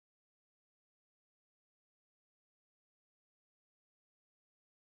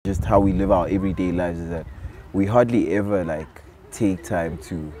just how we live our everyday lives is that we hardly ever like take time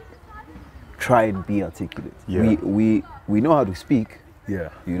to try and be articulate. Yeah. We know how to speak. Yeah.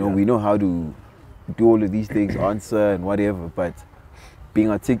 You know, we know how to do all of these things, answer and whatever, but being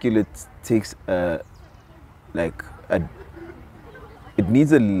articulate takes it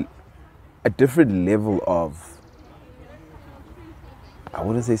needs a different level of, I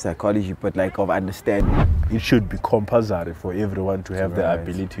wouldn't say psychology, but like of understanding. It should be compulsory for everyone to have the write.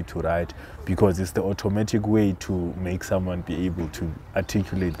 ability to write, because it's the automatic way to make someone be able to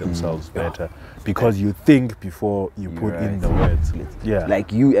articulate themselves better, because you think before you put in the words. Yeah.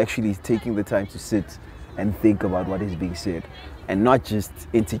 Like you actually taking the time to sit and think about what is being said and not just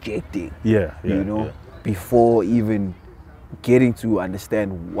interjecting. Yeah. You know, before even getting to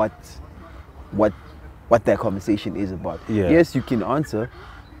understand what that conversation is about. Yeah. Yes, you can answer,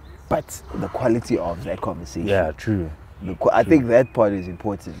 but the quality of that conversation. Yeah, true. I think that part is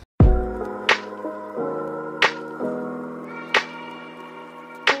important.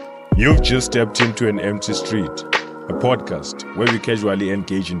 You've just stepped into An Empty Street, a podcast where we casually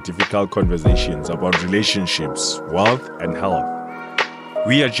engage in difficult conversations about relationships, wealth, and health.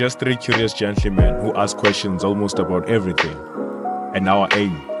 We are just three curious gentlemen who ask questions almost about everything, and our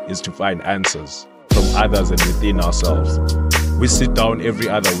aim is to find answers from others and within ourselves. We sit down every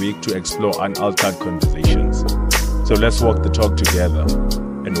other week to explore unaltered conversations. So let's walk the talk together,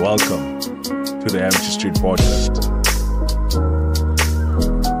 and welcome to the Empty Street podcast.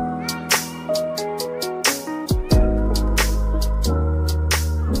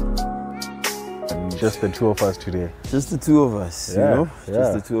 Just the two of us today. Just the two of us, you know?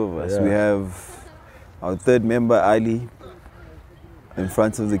 Just the two of us. Yeah. We have our third member, Ali, in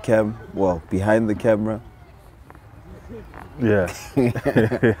front of the behind the camera. Yeah.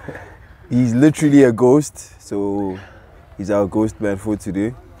 He's literally a ghost, so he's our ghost man for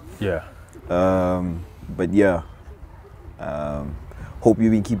today. Yeah. But yeah, hope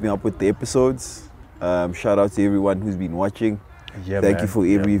you've been keeping up with the episodes. Shout out to everyone who's been watching. Yeah, thank man. you for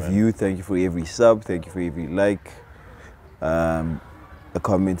every man. view, thank you for every sub, thank you for every like. The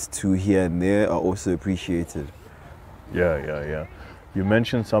comments too here and there are also appreciated. Yeah. You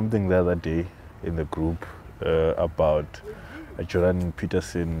mentioned something the other day in the group about a Jordan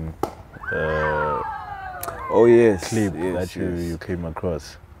Peterson Oh yes, clip yes, that you came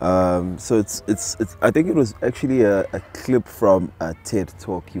across. So it's I think it was actually a clip from a TED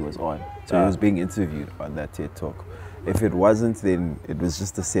talk he was on. So he was being interviewed on that TED talk. If it wasn't, then it was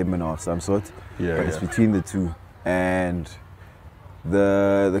just a seminar of some sort. Yeah, but it's between the two. And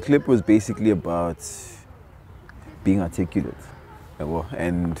the clip was basically about being articulate.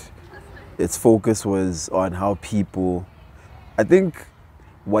 And its focus was on how people, I think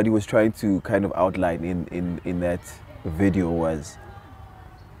what he was trying to kind of outline in that video was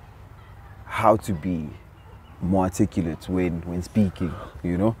how to be more articulate when speaking,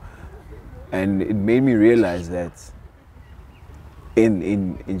 you know? And it made me realize that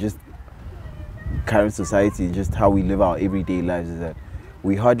in just current society, just how we live our everyday lives, is that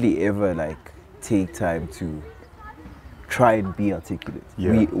we hardly ever like take time to try and be articulate.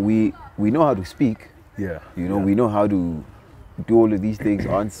 Yeah. We know how to speak. Yeah. You know, we know how to do all of these things,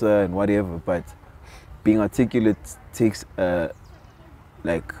 answer and whatever, but being articulate takes it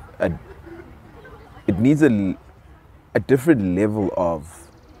needs a different level of,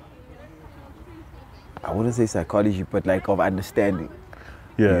 I wouldn't say psychology, but like of understanding.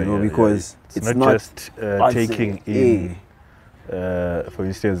 Yeah, you know, yeah, because yeah. it's not just taking in. For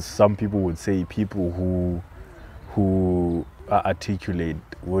instance, some people would say people who are articulate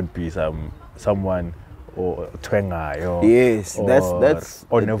would be someone or twengai or yes, that's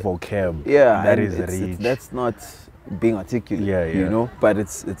on a vocab. Yeah, that is rich. That's not being articulate. Yeah. You know, but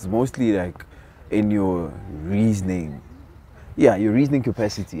it's mostly like in your reasoning. Yeah, your reasoning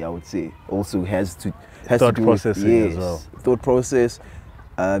capacity, I would say, also has to thought do processing with, as well. Thought process,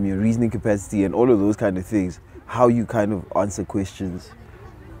 your reasoning capacity, and all of those kind of things. How you kind of answer questions.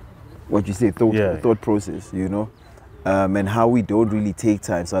 What you say, thought process. You know, and how we don't really take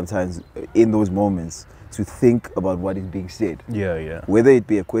time sometimes in those moments to think about what is being said. Yeah. Whether it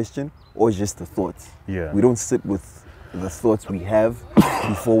be a question or just a thought. Yeah. We don't sit with the thoughts we have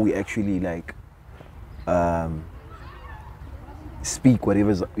before we actually like speak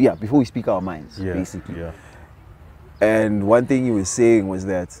whatever's before we speak our minds, basically. Yeah. And one thing he was saying was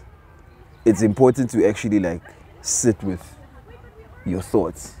that it's important to actually like sit with your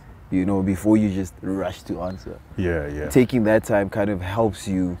thoughts, you know, before you just rush to answer. Yeah. Taking that time kind of helps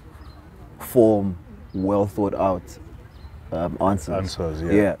you form well thought out answers.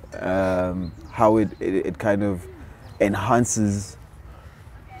 How it kind of enhances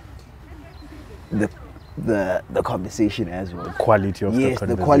the conversation as well. Quality of the Yes,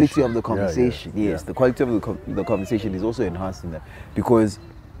 conversation. the quality of the conversation. Yeah, yeah, Yes, the quality of the conversation is also enhanced in that, because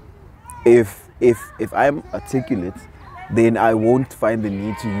if I'm articulate, then I won't find the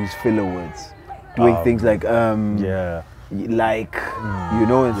need to use filler words, doing things like yeah. like you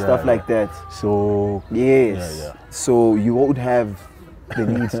know, and stuff like that. So Yes. yeah. So you won't have the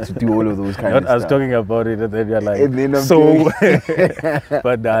need to do all of those kind of I was stuff. talking about it, and then you're like, And then I'm so.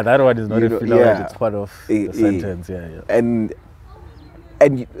 But that one is not You a know, filler word, yeah. it's part of the sentence. Yeah. And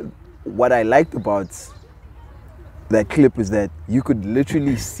what I liked about that clip is that you could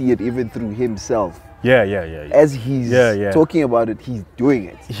literally see it even through himself. Yeah. As he's talking about it, he's doing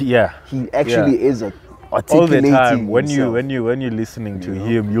it. Yeah. He actually is All the articulating time when himself. you're listening to You know?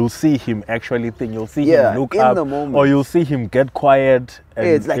 him, you'll see him actually think, you'll see Yeah, him look in up, the moment. or you'll see him get quiet. And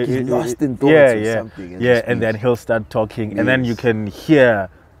Yeah, it's like he's lost in thoughts or something as he Yeah, and then speaks. he'll start talking, and then you Yes. can hear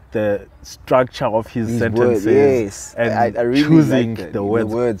the structure of his His sentences, word, yes. and I really choosing like that. the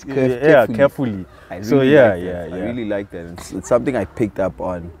words, carefully. carefully. I really So like yeah. I really like that. It's something I picked up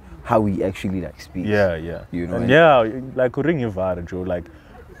on how he actually like speaks. Yeah. You know, And like ring Joe, like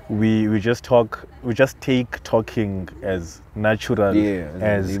we just take talking as natural as an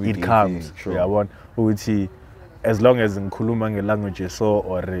it everyday comes. thing, sure. Yeah, one ukuthi as long as ngikhuluma ngelanguage so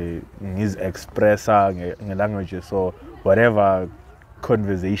or ngizexpressa ngelanguage so, whatever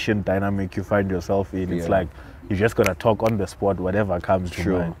conversation dynamic you find yourself in, it's like you're just gonna talk on the spot, whatever comes to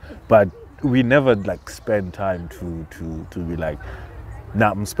mind. But we never like spend time to be like,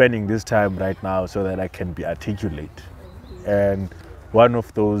 now I'm spending this time right now so that I can be articulate. And one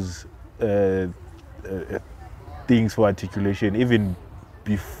of those things for articulation, even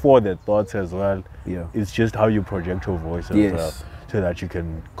before the thoughts as well, is just how you project your voice as well, so that you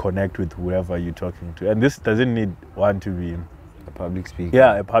can connect with whoever you're talking to. And this doesn't need one to be a public speaker.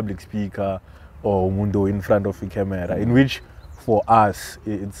 Yeah, a public speaker or mundo in front of a camera, in which for us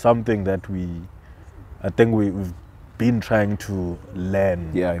it's something that I think we've been trying to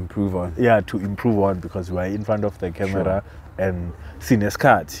learn. Improve on. To improve on, because we're in front of the camera and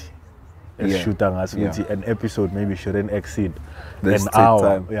sineskati. Shooting us an episode maybe shouldn't exceed an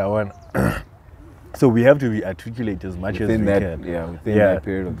hour. Time. So we have to be articulate as much within as we that, can. Within that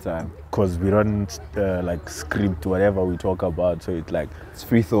period of time. Because we don't like script whatever we talk about. So it's like it's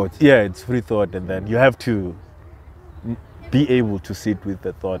free thought. Yeah, it's free thought, and then you have to be able to sit with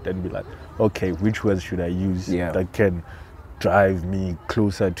the thought and be like, okay, which words should I use that can drive me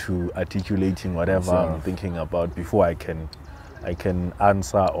closer to articulating whatever I'm thinking about before I can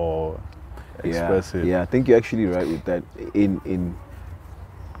answer or express it. Yeah, I think you're actually right with that.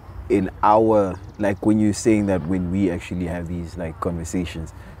 In our, like when you're saying that when we actually have these like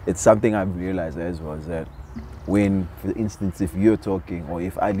conversations, it's something I've realized as well, is that when, for instance, if you're talking or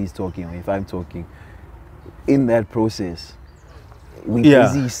if Ali's talking or if I'm talking, in that process, we're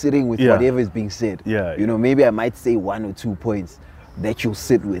busy sitting with whatever is being said. You know, maybe I might say 1 or 2 points that you'll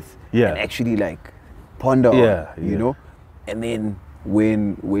sit with and actually like ponder on, you know? And then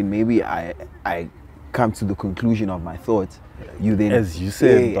when maybe I come to the conclusion of my thoughts, you then, as you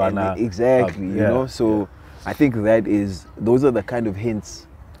said, exactly, you know. So I think those are the kind of hints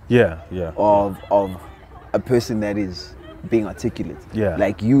of a person that is being articulate.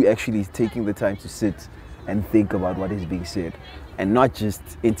 Like you actually taking the time to sit and think about what is being said and not just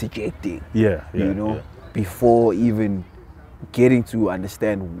interjecting, you know, before even getting to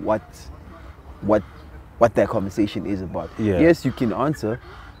understand what that conversation is about. Yes, you can answer,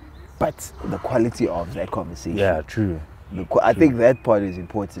 but the quality of that conversation. True. I think that part is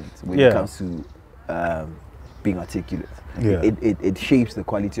important when it comes to being articulate. It shapes the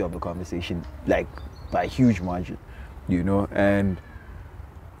quality of the conversation like by a huge margin, you know. And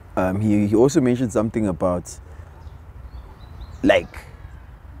he also mentioned something about like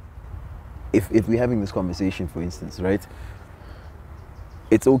if we're having this conversation, for instance, right?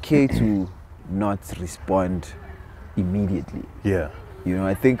 It's okay to not respond immediately. You know,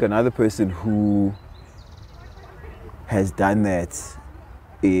 I think another person who has done that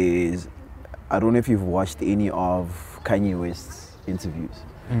is, I don't know if you've watched any of Kanye West's interviews.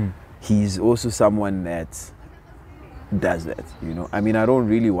 He's also someone that does that, you know. I mean, I don't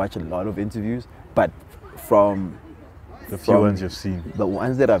really watch a lot of interviews, but from the few ones you've seen, the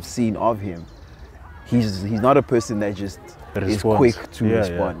ones that I've seen of him, he's not a person that just is quick to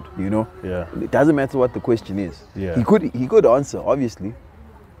respond, you know. It doesn't matter what the question is. He could answer, obviously,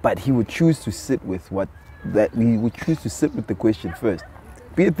 but he would choose to sit with he would choose to sit with the question first,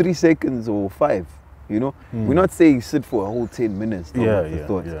 be it 3 seconds or 5, you know. We're not saying sit for a whole 10 minutes the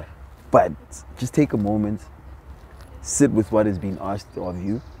thought, but just take a moment, sit with what is being asked of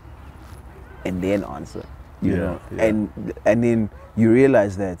you, and then answer. You Yeah, know, yeah. and then you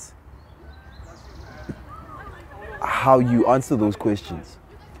realize that how you answer those questions,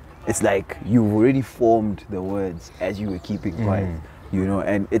 it's like you've already formed the words as you were keeping quiet. You know,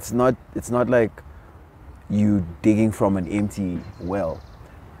 and it's not like you digging from an empty well,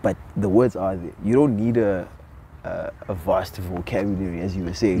 but the words are there. You don't need a vast vocabulary, as you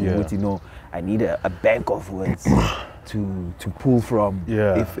were saying. Yeah. But you know, I need a bank of words to pull from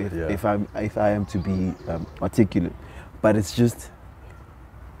Yeah, if I am to be articulate. But it's just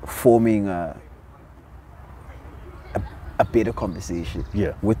forming a better conversation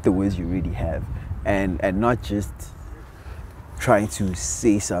with the words you already have, and not just trying to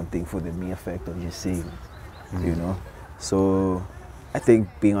say something for the mere fact of just saying it, you know. So I think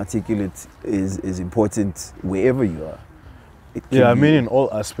being articulate is important wherever you are. I mean in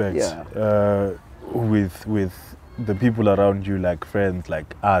all aspects. Yeah. With the people around you, like friends,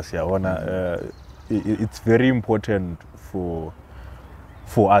 like us, it's very important for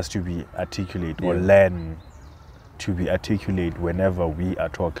us to be articulate or learn to be articulate whenever we are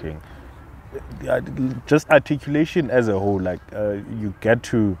talking. Just articulation as a whole, like you get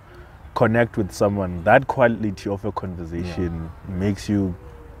to connect with someone. That quality of a conversation makes you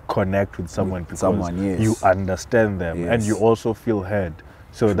connect with someone because you understand them and you also feel heard.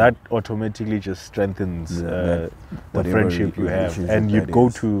 So that automatically just strengthens the friendship you have. And you go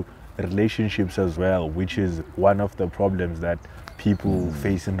to relationships as well, which is one of the problems that people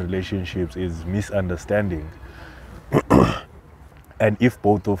face in relationships is misunderstanding. And if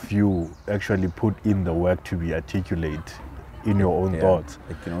both of you actually put in the work to be articulate in your own thoughts,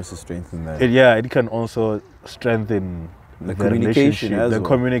 it can also strengthen that. It can also strengthen the communication relationship, the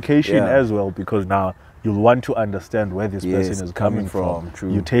communication as well, because now you'll want to understand where this person is coming from.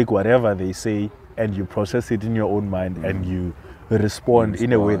 True. You take whatever they say and you process it in your own mind and you respond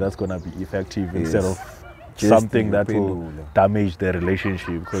in a way that's going to be effective instead of just something that will damage the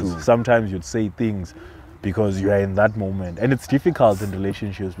relationship. Because sometimes you'd say things because you are in that moment, and it's difficult in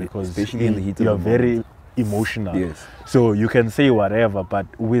relationships because especially in the heat of you're the very moment. Emotional. So you can say whatever, but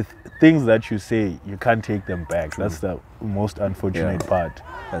with things that you say, you can't take them back. That's the most unfortunate part.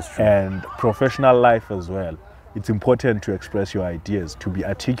 That's true. And professional life as well. It's important to express your ideas, to be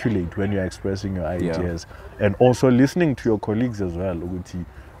articulate when you're expressing your ideas, and also listening to your colleagues as well.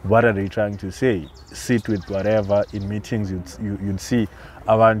 What are they trying to say? Sit with whatever. In meetings, you'd see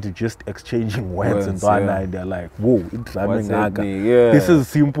abantu just exchanging words and and they're like, whoa, it's this is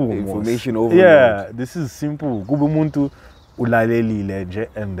simple. Information overload. Yeah, this is simple. Kube umuntu ulalelile nje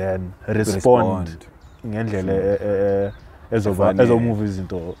and then respond ngendlela ezomove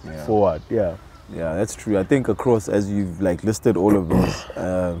izinto forward. Yeah, that's true. I think across, as you've like listed all of those,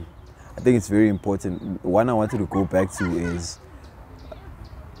 I think it's very important. One I wanted to go back to is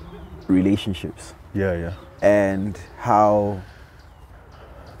relationships. And how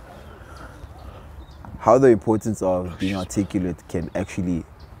the importance of being articulate can actually,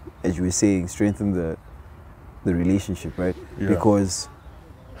 as you were saying, strengthen the relationship, right? Because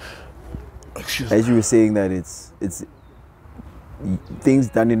as you were saying that it's things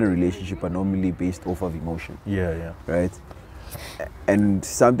done in a relationship are normally based off of emotion. Right? And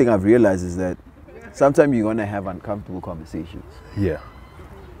something I've realized is that sometimes you're gonna have uncomfortable conversations.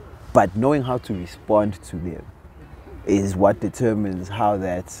 But knowing how to respond to them is what determines how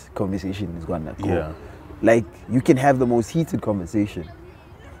that conversation is gonna go. Like, you can have the most heated conversation,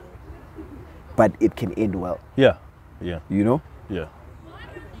 but it can end well. You know?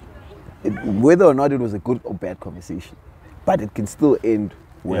 Whether or not it was a good or bad conversation, but it can still end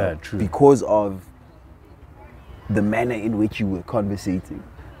well because of the manner in which you were conversating.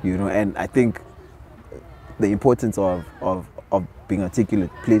 You know, and I think the importance of being articulate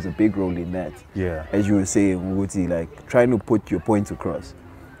plays a big role in that. As you were saying, like trying to put your points across,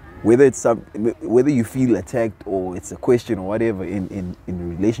 whether you feel attacked or it's a question or whatever in a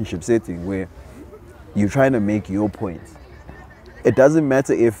relationship setting where you're trying to make your point. It doesn't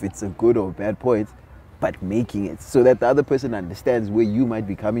matter if it's a good or bad point, but making it so that the other person understands where you might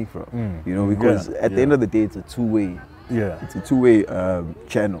be coming from. You know, because at the end of the day, it's a two-way. It's a two-way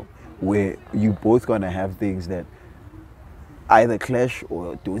channel where you both gonna have things that either clash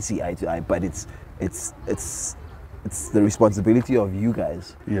or don't see eye to eye, but it's the responsibility of you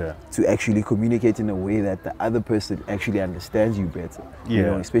guys to actually communicate in a way that the other person actually understands you better. You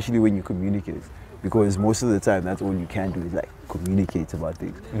know, especially when you communicate, because most of the time that's all you can do is like communicate about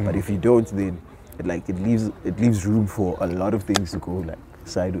things. But if you don't, then it leaves room for a lot of things to go like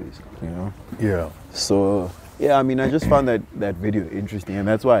sideways. You know. So I mean, I just found that video interesting, and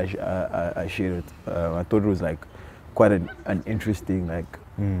that's why I shared it. I thought it was like quite an interesting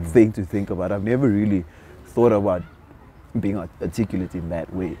thing to think about. I've never really thought about being articulate in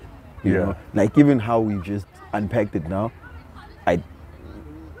that way. You know, like even how we've just unpacked it now.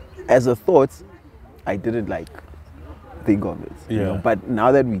 As a thought, I didn't think of it. You know? But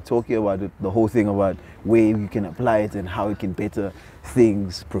now that we're talking about it, the whole thing about where you can apply it and how it can better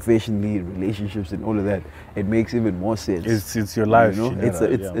things professionally, relationships, and all of that, it makes even more sense. It's your life. You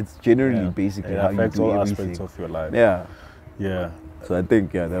know? It's generally basically how you do all everything. aspects of your life. Yeah. So I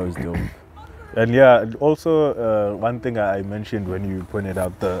think that was dope. And also one thing I mentioned when you pointed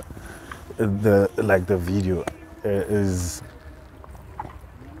out the video is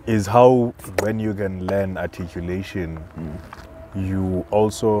how when you can learn articulation, you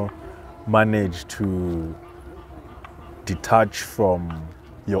also manage to detach from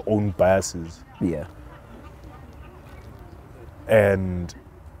your own biases. Yeah. And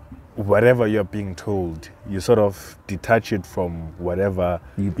whatever you're being told, you sort of detach it from whatever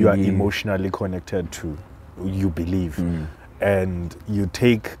you are emotionally connected to, you believe. And you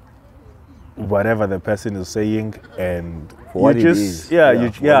take whatever the person is saying and for what it is.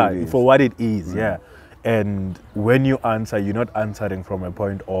 For what it is. And when you answer, you're not answering from a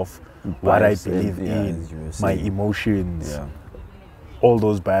point of what I believe in, my emotions, all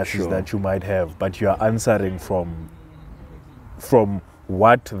those biases that you might have, but you are answering from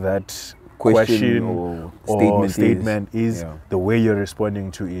what that question or statement is. The way you're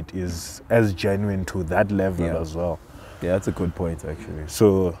responding to it is as genuine to that level as well. Yeah, that's a good point actually.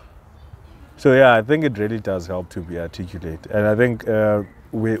 So yeah, I think it really does help to be articulate. And I think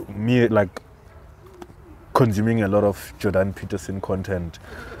consuming a lot of Jordan Peterson content,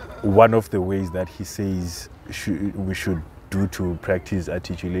 one of the ways that he says we should do to practice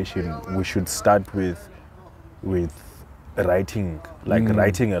articulation, we should start with writing,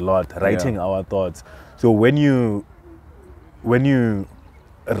 writing a lot, writing our thoughts. So when you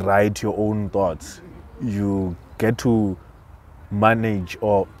write your own thoughts, you get to manage,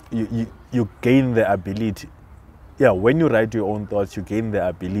 or you gain the ability. When you write your own thoughts, you gain the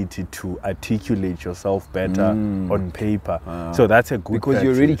ability to articulate yourself better on paper. So that's a good because practice.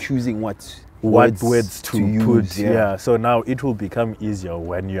 you're already choosing what words to use, put. So now it will become easier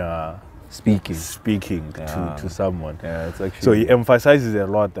when you're speaking to someone. It's actually, so he emphasizes a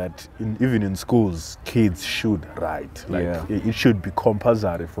lot that even in schools, kids should write. It should be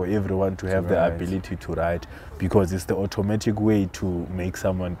compulsory for everyone to have the ability to write, because it's the automatic way to make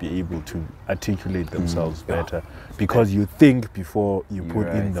someone be able to articulate themselves better, because you think before you put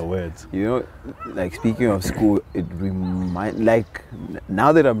in the words. You know, speaking of school, it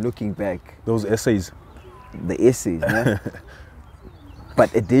now that I'm looking back, those essays,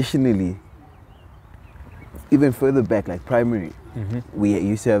 but additionally, even further back, like primary, we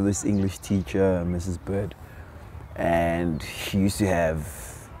used to have this English teacher, Mrs. Bird, and she used to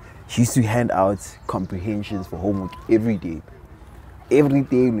hand out comprehensions for homework every day. Every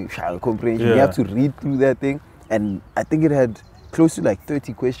day, comprehension. You have to read through that thing, and I think it had close to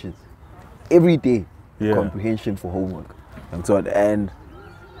 30 questions every day. Comprehension for homework, and so on. And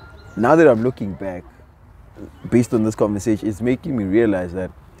now that I'm looking back, based on this conversation, it's making me realize that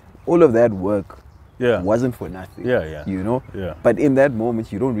all of that work wasn't for nothing. You know? But in that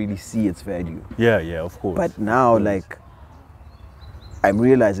moment, you don't really see its value. Of course. But now, I'm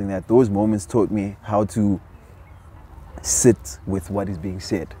realizing that those moments taught me how to sit with what is being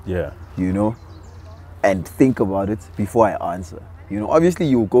said. You know? And think about it before I answer. You know, obviously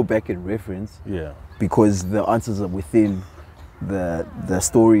you'll go back and reference. Because the answers are within the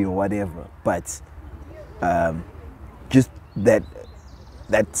story or whatever. But just that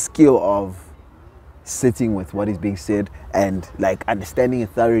skill of sitting with what is being said and understanding it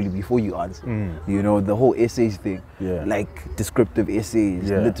thoroughly before you answer. You know, the whole essays thing, descriptive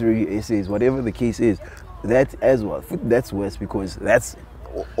essays, literary essays, whatever the case is, that as well. That's worse because that's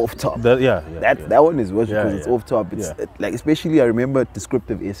off top. That one is worse because it's off top. It's especially I remember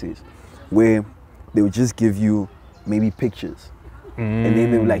descriptive essays where they would just give you maybe pictures. And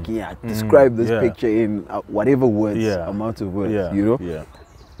then they were describe this picture in whatever words, amount of words, you know?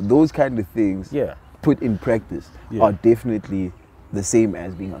 Those kind of things put in practice are definitely the same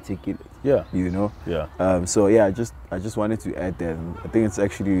as being articulate. You know? So I just wanted to add that. And I think it's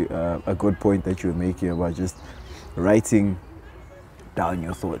actually a good point that you're making about just writing down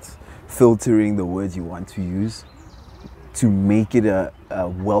your thoughts, filtering the words you want to use to make it a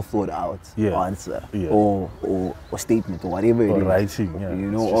well thought out answer or statement or whatever it is. Writing,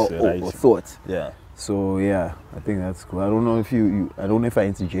 you know, or thought. So I think that's cool. I don't know if I don't know if I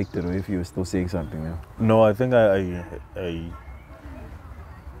interjected or if you were still saying something now. No, I think I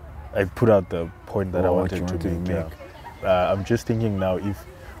put out the point that I wanted to make. I'm just thinking now if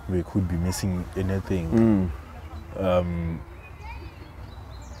we could be missing anything.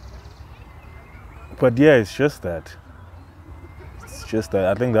 But yeah, it's just that.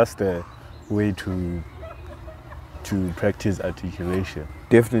 I think that's the way to practice articulation.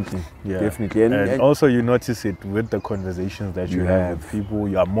 Definitely. Yeah. Definitely. And also you notice it with the conversations that you have with people.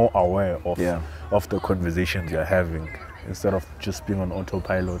 You are more aware of the conversations you're having instead of just being on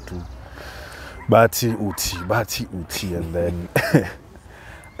autopilot to bati uti, and then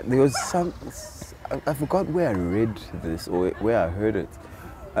there was I forgot where I read this or where I heard it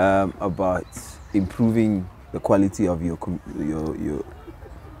about improving the quality of your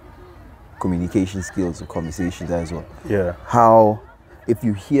communication skills or conversations as well. Yeah. How if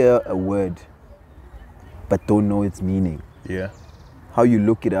you hear a word but don't know its meaning, how you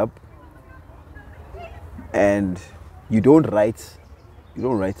look it up and you don't write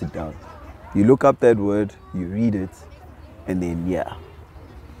it down. You look up that word, you read it, and then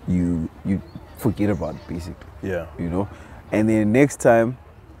you forget about it basically. Yeah. You know, and then next time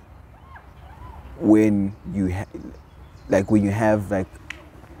when you have like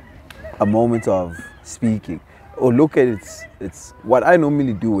a moment of speaking, or look at it's what I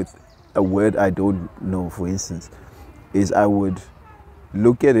normally do with a word I don't know, for instance, is I would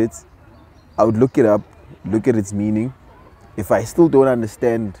look at it, I would look it up, look at its meaning. If I still don't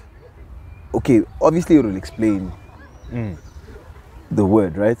understand, okay, obviously it will explain the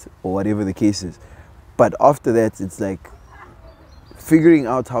word, right? Or whatever the case is. But after that, it's like figuring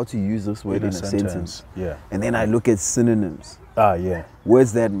out how to use this word in a sentence. Yeah. And then I look at synonyms. Yeah.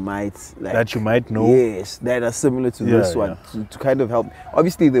 Words that might that you might know. Yes, that are similar to this one to kind of help.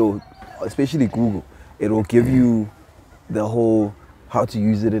 Obviously, they will, especially Google, it will give you the whole how to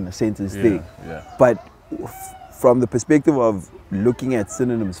use it in a sentence thing. Yeah. But from the perspective of looking at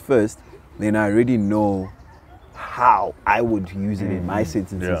synonyms first, then I already know how I would use it in my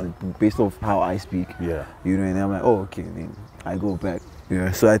sentences based off how I speak. Yeah. You know, and I'm like, oh, okay, then I go back.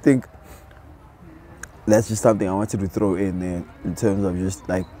 Yeah. So I think that's just something I wanted to throw in there in terms of just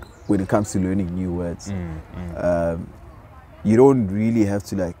like when it comes to learning new words. You don't really have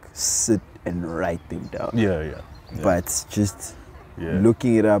to like sit and write them down. Yeah. But just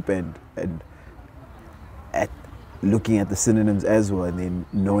looking it up and looking at the synonyms as well, and then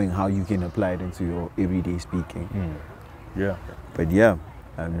knowing how you can apply it into your everyday speaking. Yeah. But yeah,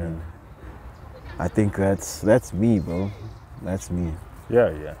 I mean, I think that's me, bro. That's me.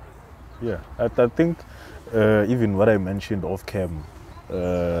 Yeah. I think even what I mentioned off cam,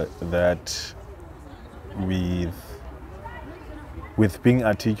 that with being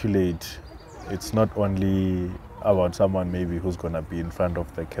articulate, it's not only about someone maybe who's gonna be in front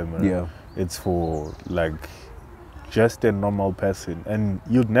of the camera. Yeah. It's for like just a normal person, and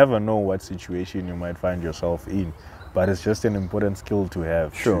you'd never know what situation you might find yourself in, but it's just an important skill to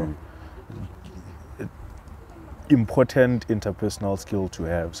have. Sure. Important interpersonal skill to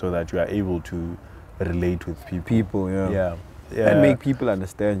have, so that you are able to relate with people. Yeah. And make people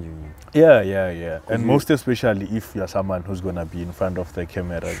understand you. Yeah. And most especially if you're someone who's gonna be in front of the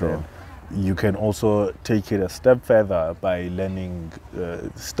camera, then you can also take it a step further by learning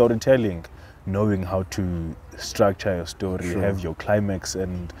storytelling, knowing how to structure your story, have your climax,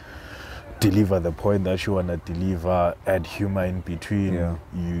 and deliver the point that you want to deliver, add humor in between.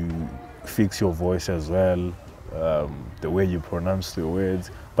 You fix your voice as well, the way you pronounce the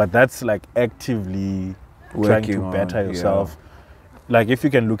words. But that's like actively trying to better yourself. Like if you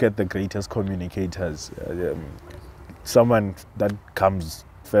can look at the greatest communicators, someone that comes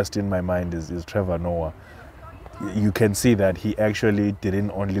first in my mind is Trevor Noah. You can see that he actually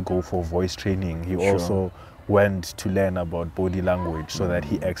didn't only go for voice training, he also went to learn about body language so that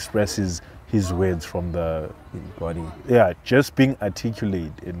he expresses his words from the body. Yeah, just being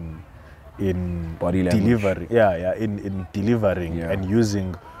articulate in body delivering. In delivering and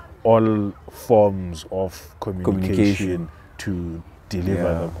using all forms of communication to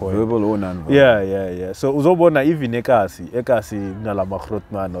deliver the point. Verbal or non-verbal. Yeah. So uzobona even ekasi na lama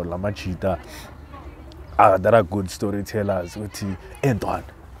Grootman or lama Cheetah. There are good storytellers with Ntwana.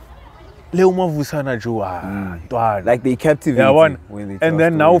 Like they captivate when they tell and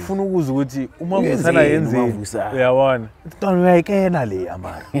then now ufuna stories. ukuzwa ukuthi umavusana yenzeni. Uyabona? Don't like ena le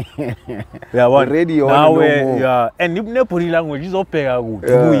amara. Uyabona? Already on nawe and ne body language izobheka kuthi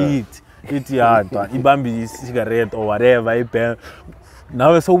kuyithi. Ithi Ntwana ibambi cigarette or whatever ibheka.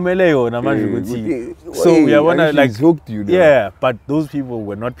 Nawe sowumele yona manje ukuthi so uyabona like hooked you now. Yeah, but those people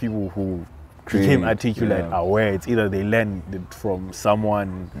were not people who became articulate aware. It's either they learned it from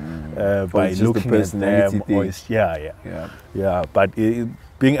someone by looking at them or it's, Yeah. But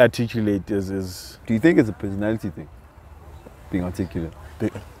being articulate is Do you think it's a personality thing? Being articulate.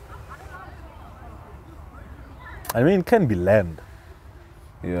 I mean, it can be learned.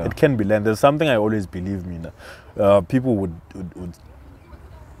 Yeah. It can be learned. There's something I always believe in. People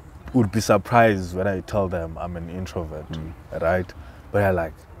would be surprised when I tell them I'm an introvert, right? But they're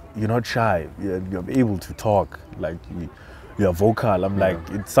like, you're not shy. You're able to talk. Like you're vocal. I'm like,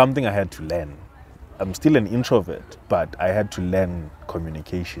 it's something I had to learn. I'm still an introvert, but I had to learn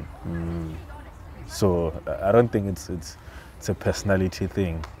communication. So I don't think it's a personality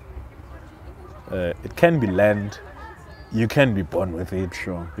thing. It can be learned. You can be born with it.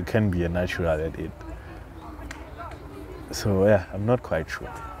 Sure. You can be a natural at it. So yeah, I'm not quite sure.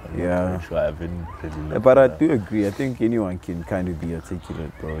 I'm not quite sure. I haven't really looked But I at that. do agree. I think anyone can kind of be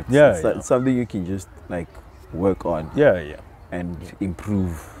articulate, bro. It's something you can just like work on. Yeah. And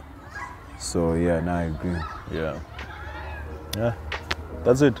improve. So yeah, no, I agree. Yeah.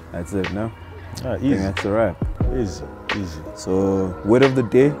 That's it. That's it, no? Yeah, I think easy. that's a wrap. Easy. So word of the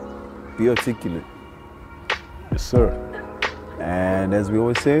day, be articulate. Yes, sir. And as we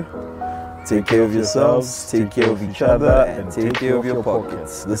always say, take care of yourselves, take care of each other, and take care of your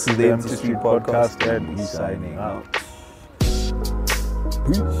pockets. This is the Empty Street Podcast, and we're signing out.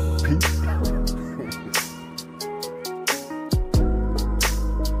 Peace.